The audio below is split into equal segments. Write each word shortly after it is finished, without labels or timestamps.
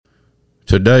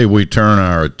Today we turn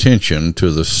our attention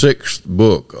to the sixth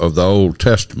book of the Old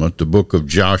Testament, the book of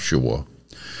Joshua.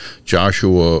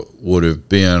 Joshua would have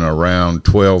been around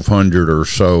 1200 or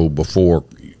so before,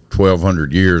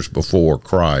 1200 years before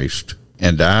Christ.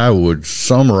 And I would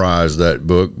summarize that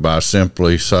book by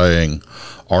simply saying,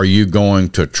 are you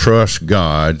going to trust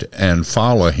God and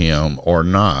follow him or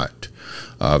not?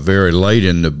 Very late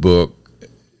in the book,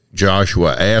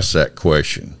 Joshua asks that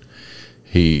question.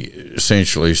 He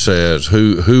essentially says,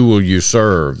 who will you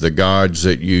serve? The gods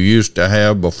that you used to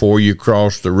have before you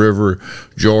crossed the river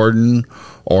Jordan?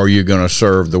 Or are you going to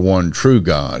serve the one true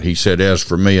God? He said, as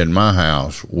for me and my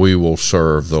house, we will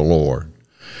serve the Lord.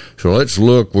 So let's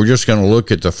look. We're just going to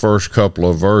look at the first couple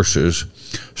of verses.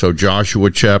 So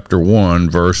Joshua chapter 1,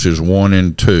 verses 1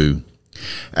 and 2.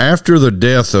 After the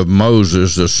death of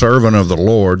Moses, the servant of the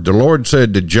Lord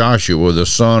said to Joshua, the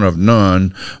son of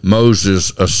Nun,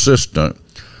 Moses' assistant,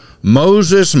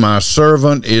 Moses, my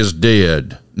servant, is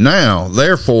dead. Now,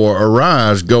 therefore,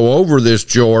 arise, go over this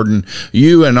Jordan,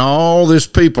 you and all this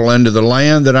people, into the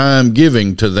land that I am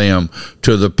giving to them,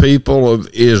 to the people of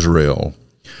Israel.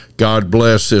 God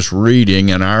bless this reading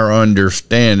and our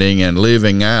understanding and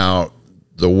living out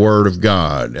the Word of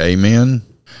God. Amen.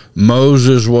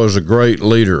 Moses was a great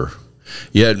leader,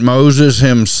 yet Moses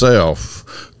himself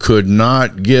could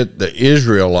not get the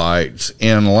Israelites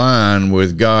in line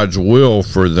with God's will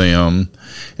for them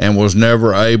and was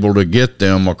never able to get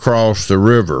them across the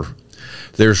river.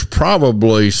 There's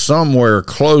probably somewhere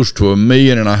close to 1.5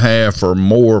 million or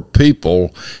more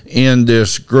people in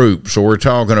this group. So we're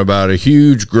talking about a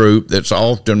huge group that's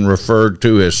often referred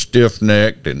to as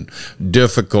stiff-necked and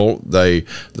difficult. They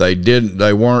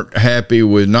weren't happy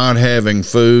with not having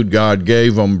food. God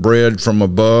gave them bread from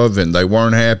above, and they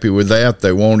weren't happy with that.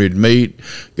 They wanted meat.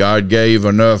 God gave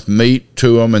enough meat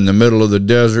to them in the middle of the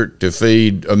desert to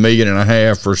feed 1.5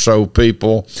 million or so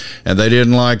people, and they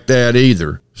didn't like that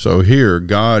either. So here,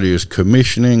 God is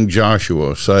commissioning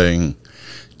Joshua, saying,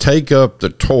 take up the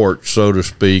torch, so to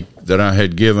speak, that I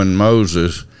had given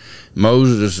Moses.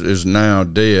 Moses is now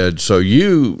dead, so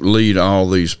you lead all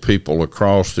these people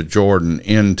across the Jordan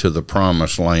into the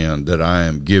promised land that I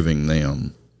am giving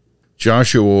them.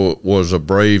 Joshua was a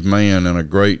brave man and a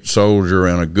great soldier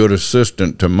and a good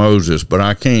assistant to Moses, but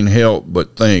I can't help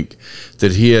but think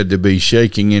that he had to be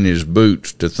shaking in his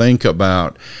boots to think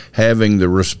about having the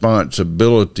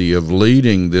responsibility of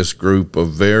leading this group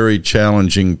of very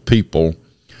challenging people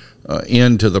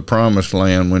into the promised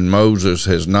land when Moses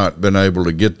has not been able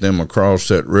to get them across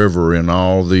that river in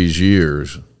all these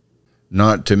years.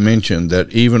 Not to mention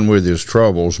that even with his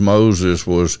troubles, Moses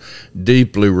was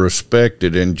deeply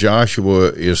respected, and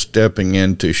Joshua is stepping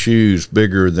into shoes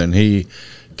bigger than he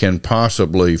can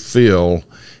possibly fill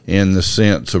in the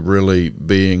sense of really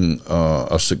being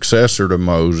a successor to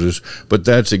Moses, but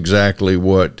that's exactly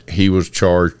what he was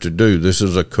charged to do. This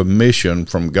is a commission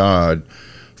from God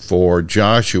for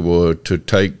Joshua to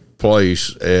take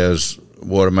place as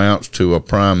what amounts to a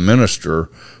prime minister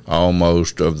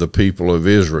almost of the people of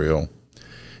Israel.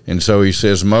 And so he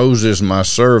says, Moses, my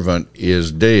servant,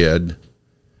 is dead.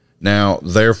 Now,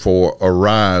 therefore,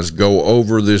 arise, go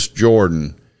over this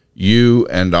Jordan, you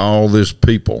and all this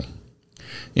people.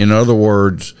 In other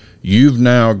words, you've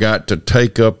now got to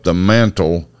take up the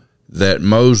mantle that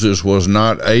Moses was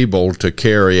not able to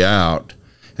carry out,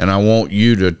 and I want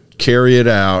you to carry it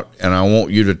out, and I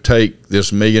want you to take this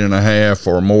 1.5 million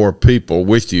or more people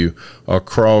with you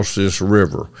across this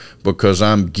river, because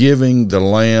I'm giving the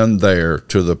land there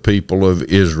to the people of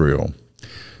Israel.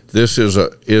 This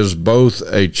is both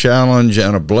a challenge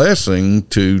and a blessing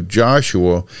to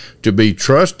Joshua to be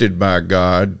trusted by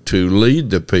God to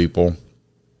lead the people.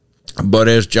 But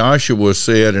as Joshua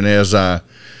said, and as I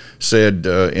said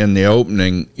in the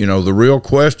opening, the real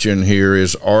question here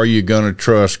is, are you going to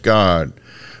trust God?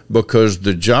 Because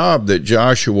the job that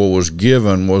Joshua was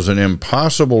given was an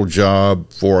impossible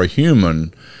job for a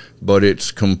human, but it's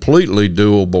completely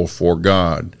doable for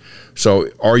God. So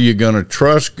are you going to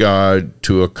trust God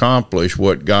to accomplish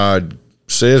what God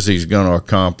says he's going to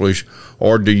accomplish,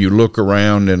 or do you look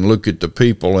around and look at the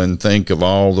people and think of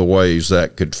all the ways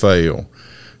that could fail?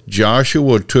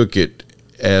 Joshua took it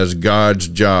as God's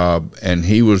job, and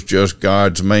he was just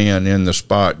God's man in the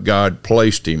spot God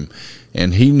placed him.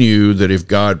 And he knew that if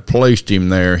God placed him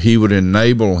there, he would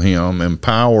enable him,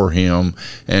 empower him,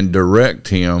 and direct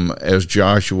him as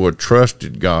Joshua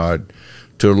trusted God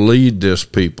to lead this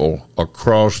people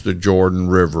across the Jordan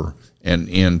River and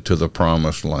into the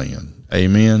promised land.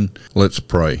 Amen. Let's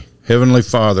pray. Heavenly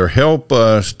Father, help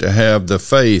us to have the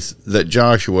faith that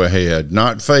Joshua had,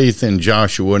 not faith in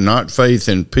Joshua, not faith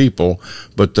in people,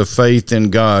 but the faith in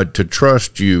God, to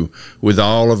trust you with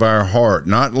all of our heart,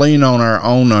 not lean on our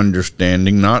own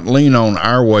understanding, not lean on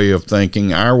our way of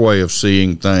thinking, our way of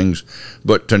seeing things,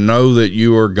 but to know that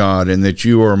you are God and that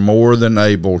you are more than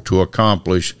able to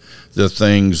accomplish the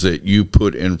things that you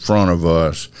put in front of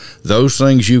us. Those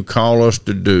things you call us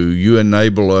to do, you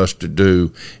enable us to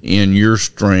do in your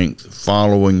strength,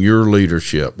 following your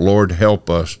leadership. Lord, help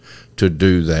us to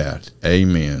do that.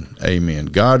 Amen. Amen.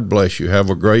 God bless you. Have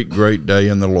a great, great day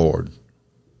in the Lord.